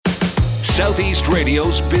Southeast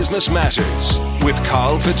Radio's Business Matters with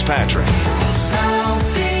Carl Fitzpatrick.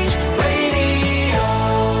 Southeast Radio.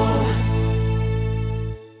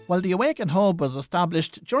 Well, the Awaken Hub was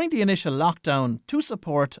established during the initial lockdown to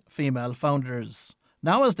support female founders.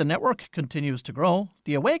 Now, as the network continues to grow,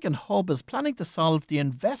 the Awaken Hub is planning to solve the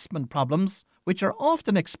investment problems which are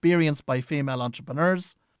often experienced by female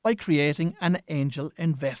entrepreneurs by creating an angel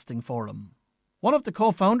investing forum. One of the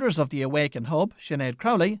co-founders of the Awaken Hub, Sinead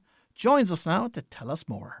Crowley, joins us now to tell us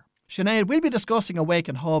more. Sinead, we'll be discussing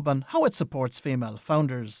Awaken Hub and how it supports female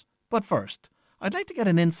founders. But first, I'd like to get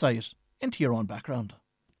an insight into your own background.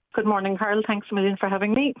 Good morning, Carl. Thanks a million for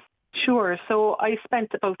having me. Sure. So I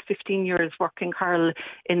spent about 15 years working, Carl,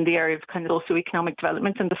 in the area of kind of socio-economic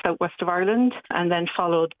development in the southwest of Ireland, and then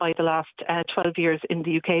followed by the last 12 years in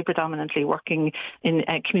the UK, predominantly working in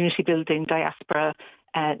community building, diaspora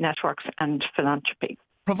networks and philanthropy.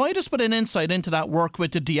 Provide us with an insight into that work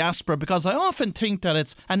with the diaspora, because I often think that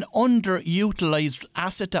it's an underutilised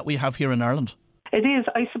asset that we have here in Ireland. It is.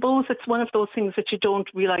 I suppose it's one of those things that you don't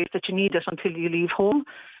realise that you need it until you leave home.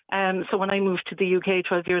 So when I moved to the UK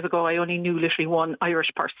 12 years ago, I only knew literally one Irish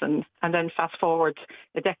person. And then fast forward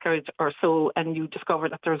a decade or so, and you discover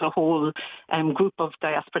that there's a whole group of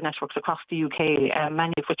diaspora networks across the UK,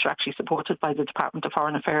 many of which are actually supported by the Department of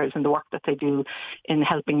Foreign Affairs and the work that they do in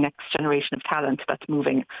helping next generation of talent that's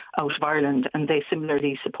moving out of Ireland. And they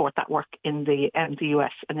similarly support that work in the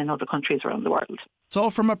US and in other countries around the world. So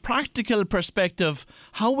from a practical perspective,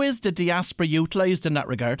 how is the diaspora utilised in that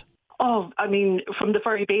regard? Oh, I mean, from the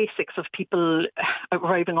very basics of people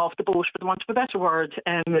arriving off the boat, for the want of a better word,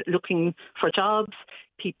 looking for jobs,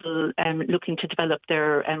 people looking to develop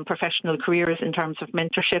their professional careers in terms of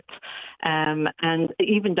mentorship, and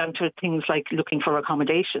even down to things like looking for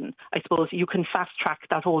accommodation. I suppose you can fast track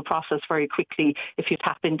that whole process very quickly if you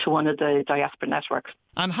tap into one of the diaspora networks.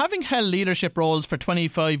 And having held leadership roles for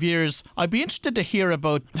 25 years, I'd be interested to hear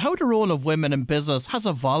about how the role of women in business has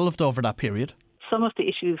evolved over that period. Some of the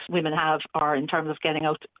issues women have are in terms of getting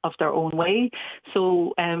out of their own way.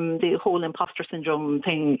 So the whole imposter syndrome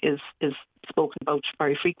thing is spoken about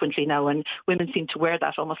very frequently now, and women seem to wear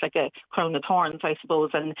that almost like a crown of thorns, I suppose,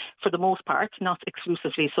 and for the most part, not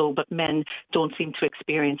exclusively so, but men don't seem to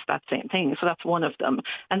experience that same thing. So that's one of them.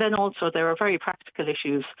 And then also there are very practical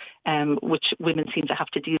issues which women seem to have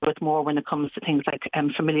to deal with more when it comes to things like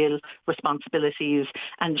familial responsibilities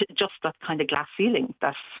and just that kind of glass ceiling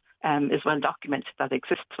that is well documented that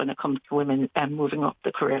exists when it comes to women moving up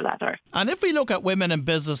the career ladder. And if we look at women in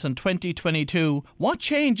business in 2022, what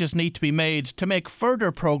changes need to be made to make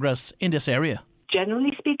further progress in this area?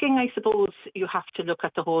 Generally speaking, I suppose you have to look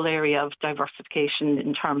at the whole area of diversification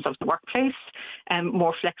in terms of the workplace,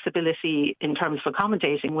 more flexibility in terms of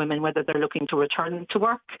accommodating women, whether they're looking to return to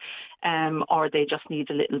work or they just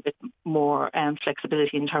need a little bit more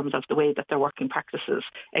flexibility in terms of the way that their working practices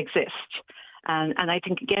exist. And I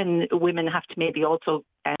think, again, women have to maybe also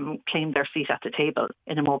claim their seat at the table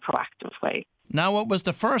in a more proactive way. Now, it was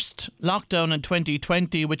the first lockdown in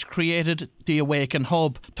 2020 which created the Awaken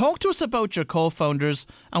Hub. Talk to us about your co-founders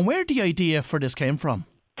and where the idea for this came from.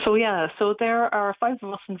 So there are 5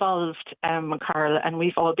 of us involved, Carl, and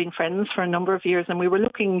we've all been friends for a number of years, and we were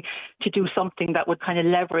looking to do something that would kind of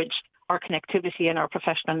leverage our connectivity and our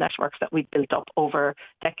professional networks that we'd built up over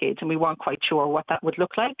decades, and we weren't quite sure what that would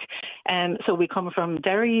look like. So we come from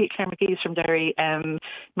Derry. Claire McGee is from Derry.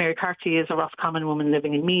 Mary Carty is a Roscommon woman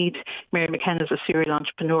living in Meath. Mary McKenna is a serial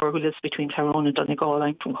entrepreneur who lives between Tyrone and Donegal.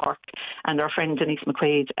 I'm from Cork. And our friend Denise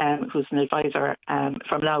McQuaid, who's an advisor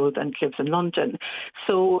from Louth and lives in London.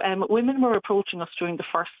 So women were approaching us during the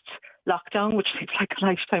first lockdown, which seems like a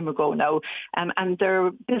lifetime ago now, and their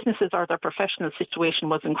businesses or their professional situation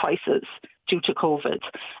was in crisis due to COVID.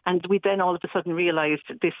 And we then all of a sudden realised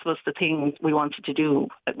this was the thing we wanted to do,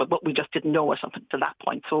 but we just didn't know it up until that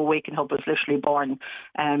point. So Awaken Hub was literally born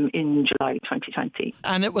in July 2020.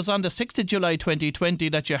 And it was on the 6th of July 2020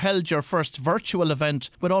 that you held your first virtual event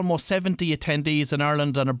with almost 70 attendees in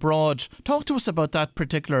Ireland and abroad. Talk to us about that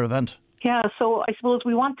particular event. Yeah, so I suppose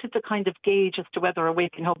we wanted to kind of gauge as to whether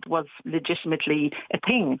Awaken Hub was legitimately a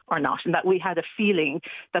thing or not, and that we had a feeling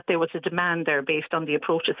that there was a demand there based on the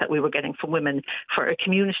approaches that we were getting from women for a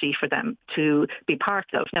community for them to be part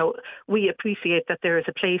of. Now, we appreciate that there is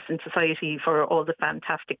a place in society for all the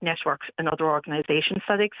fantastic networks and other organisations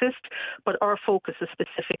that exist, but our focus is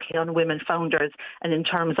specifically on women founders and in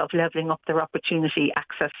terms of levelling up their opportunity,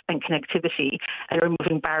 access and connectivity and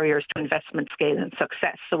removing barriers to investment, scale and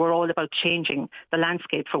success. So we're all about about changing the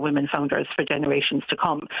landscape for women founders for generations to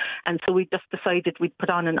come. And so we just decided we'd put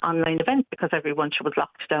on an online event because everyone was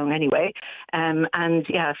locked down anyway.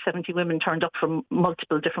 70 women turned up from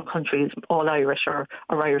multiple different countries, all Irish or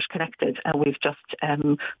Irish connected, and we've just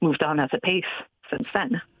moved on at a pace since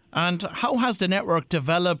then. And how has the network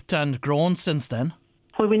developed and grown since then?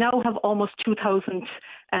 Well, we now have almost 2,000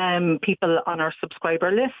 people on our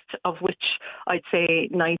subscriber list, of which I'd say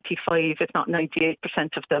 95, if not 98%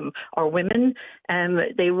 of them are women.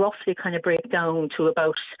 They roughly kind of break down to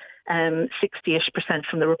about 60-ish%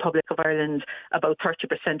 from the Republic of Ireland, about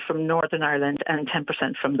 30% from Northern Ireland and 10%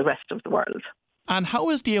 from the rest of the world. And how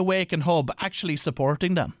is the Awaken Hub actually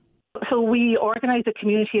supporting them? So we organise a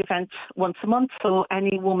community event once a month. So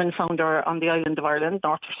any woman founder on the island of Ireland,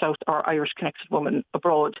 North or South, or Irish connected woman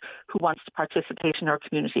abroad who wants to participate in our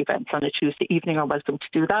community events on a Tuesday evening are welcome to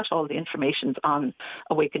do that. All the information's on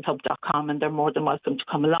awakenhub.com and they're more than welcome to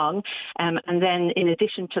come along. And then in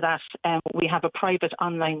addition to that, we have a private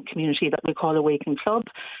online community that we call Awaken Club,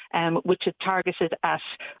 which is targeted at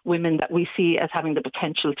women that we see as having the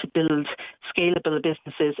potential to build scalable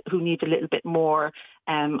businesses who need a little bit more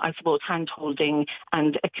I suppose, hand-holding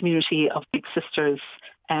and a community of big sisters,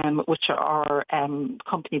 which are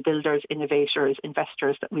company builders, innovators,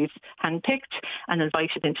 investors that we've handpicked and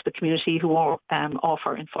invited into the community who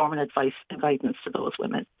offer informal advice and guidance to those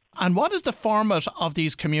women. And what is the format of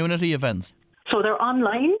these community events? So they're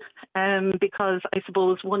online because I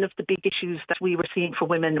suppose one of the big issues that we were seeing for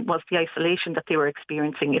women was the isolation that they were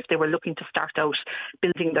experiencing if they were looking to start out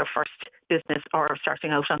building their first business or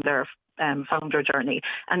starting out on their founder journey.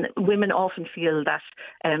 And women often feel that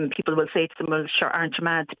people will say to them, well, sure, aren't you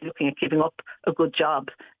mad to be looking at giving up a good job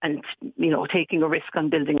and, taking a risk on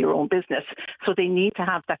building your own business? So they need to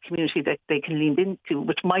have that community that they can lean into,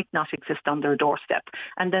 which might not exist on their doorstep.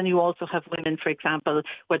 And then you also have women, for example,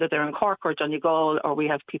 whether they're in Cork or Donegal, or we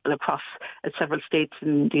have people across several states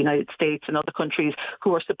in the United States and other countries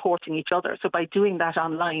who are supporting each other. So by doing that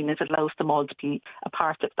online, it allows them all to be a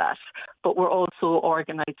part of that. But we're also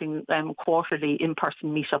organising quarterly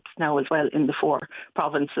in-person meetups now as well in the 4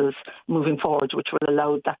 provinces moving forward, which will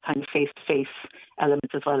allow that kind of face-to-face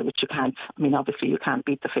element as well, which you can't, obviously you can't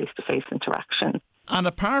beat the face-to-face interaction. And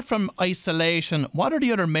apart from isolation, what are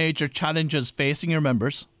the other major challenges facing your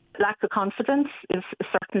members? Lack of confidence is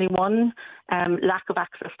certainly one. Lack of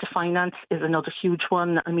access to finance is another huge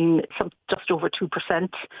one. Just over 2%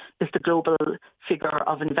 is the global figure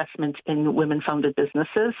of investment in women-founded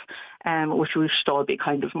businesses, which we should all be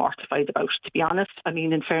kind of mortified about, to be honest.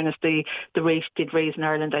 In fairness, the rate did raise in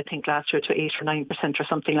Ireland, I think, last year to 8 or 9% or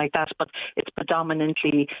something like that, but it's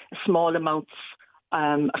predominantly larger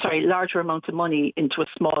amounts of money into a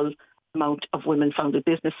small amount of women-founded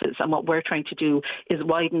businesses. And what we're trying to do is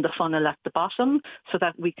widen the funnel at the bottom so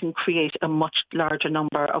that we can create a much larger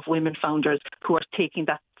number of women founders who are taking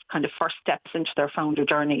that kind of first steps into their founder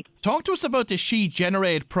journey. Talk to us about the She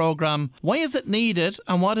Generate programme. Why is it needed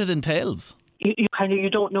and what it entails? You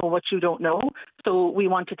don't know what you don't know. So we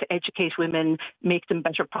wanted to educate women, make them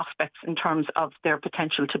better prospects in terms of their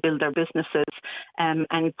potential to build their businesses,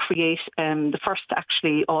 and create the first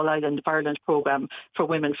actually All Island of Ireland programme for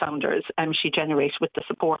women founders. She Generates with the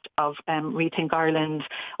support of Rethink Ireland,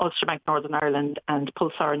 Ulster Bank Northern Ireland and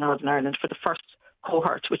Pulsar Northern Ireland for the first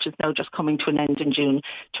cohort, which is now just coming to an end in June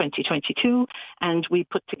 2022. And we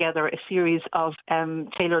put together a series of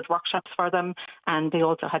tailored workshops for them. And they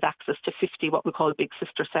also had access to 50 what we call big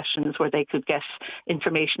sister sessions where they could get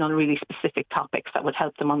information on really specific topics that would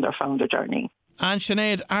help them on their founder journey. And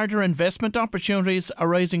Sinead, are there investment opportunities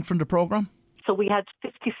arising from the programme? So we had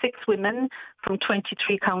 56 women from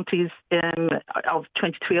 23 counties, of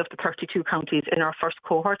 23 of the 32 counties in our first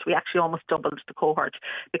cohort. We actually almost doubled the cohort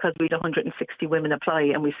because we had 160 women apply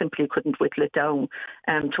and we simply couldn't whittle it down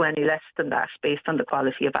to any less than that based on the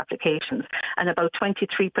quality of applications. And about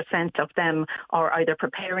 23% of them are either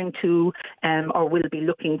preparing to or will be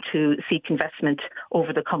looking to seek investment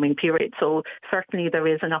over the coming period. So certainly there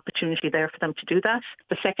is an opportunity there for them to do that.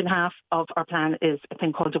 The second half of our plan is a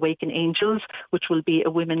thing called Awaken Angels, which will be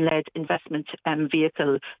a women-led investment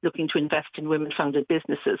vehicle looking to invest in women-founded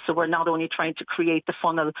businesses. So we're not only trying to create the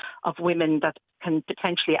funnel of women that can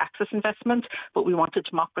potentially access investment, but we want to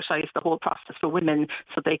democratise the whole process for women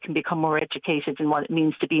so they can become more educated in what it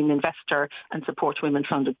means to be an investor and support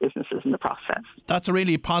women-founded businesses in the process. That's a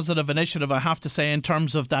really positive initiative, I have to say, in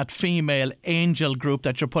terms of that female angel group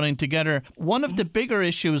that you're putting together. One of the bigger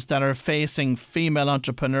issues that are facing female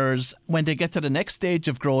entrepreneurs when they get to the next stage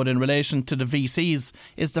of growth in relation to the VCs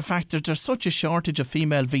is the fact that there's such a shortage of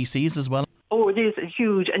female VCs as well. Oh, it is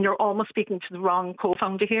huge, and you're almost speaking to the wrong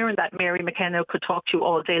co-founder here, and that Mary McKenna could talk to you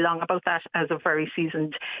all day long about that as a very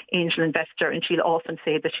seasoned angel investor, and she'll often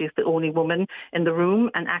say that she's the only woman in the room,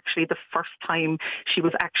 and actually the first time she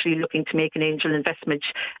was actually looking to make an angel investment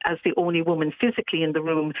as the only woman physically in the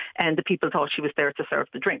room, and the people thought she was there to serve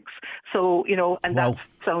the drinks. So, and Wow. that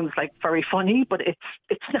sounds like very funny, but it's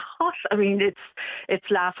not. I mean,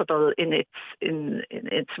 it's laughable in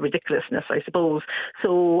its ridiculousness, I suppose.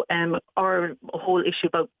 So our whole issue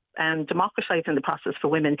about democratising the process for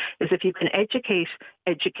women is if you can educate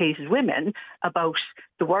educated women about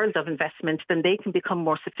the world of investment, then they can become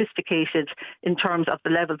more sophisticated in terms of the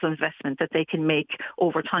levels of investment that they can make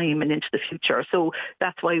over time and into the future. So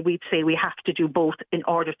that's why we'd say we have to do both in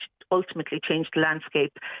order to ultimately change the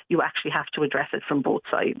landscape. You actually have to address it from both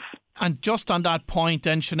sides. And just on that point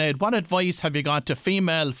then, Sinead, what advice have you got to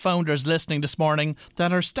female founders listening this morning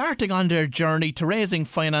that are starting on their journey to raising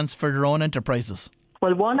finance for their own enterprises?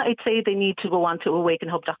 Well, one, I'd say they need to go on to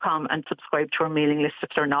awakenhub.com and subscribe to our mailing list if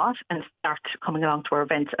they're not, and start coming along to our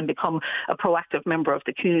events and become a proactive member of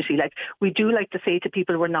the community. Like, we do like to say to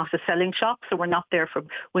people, we're not a selling shop, so we're not there for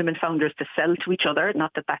women founders to sell to each other.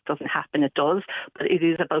 Not that that doesn't happen, it does, but it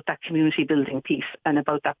is about that community building piece and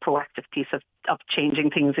about that proactive piece of changing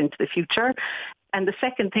things into the future. And the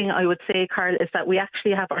second thing I would say, Carl, is that we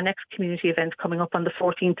actually have our next community event coming up on the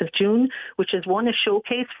 14th of June, which is one, a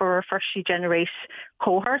showcase for our first She Generate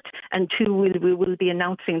cohort, and two, we will be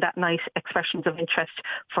announcing that night expressions of interest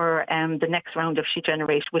for the next round of She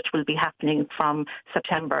Generate, which will be happening from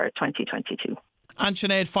September 2022. And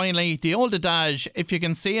Sinead, finally, the old adage, if you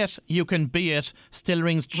can see it, you can be it, still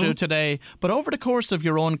rings true today. But over the course of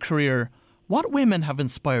your own career, what women have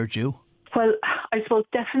inspired you? Well, I suppose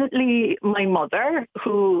definitely my mother,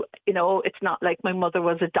 who, it's not like my mother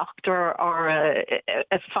was a doctor or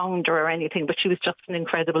a founder or anything, but she was just an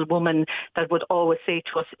incredible woman that would always say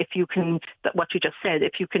to us, if you can, that what you just said,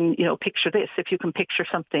 if you can, picture this, if you can picture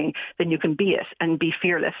something, then you can be it and be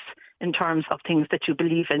fearless in terms of things that you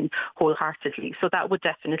believe in wholeheartedly. So that would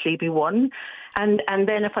definitely be one. And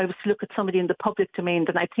then if I was to look at somebody in the public domain,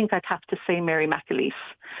 then I think I'd have to say Mary McAleese,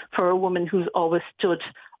 for a woman who's always stood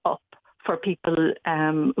up for people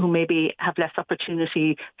who maybe have less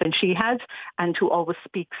opportunity than she has, and who always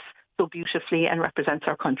speaks so beautifully and represents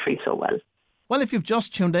our country so well. Well, if you've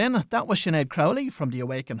just tuned in, that was Sinead Crowley from the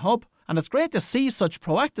Awaken Hub, and it's great to see such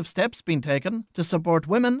proactive steps being taken to support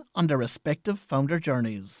women on their respective founder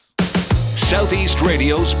journeys. Southeast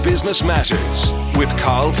Radio's Business Matters with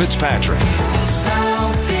Carl Fitzpatrick.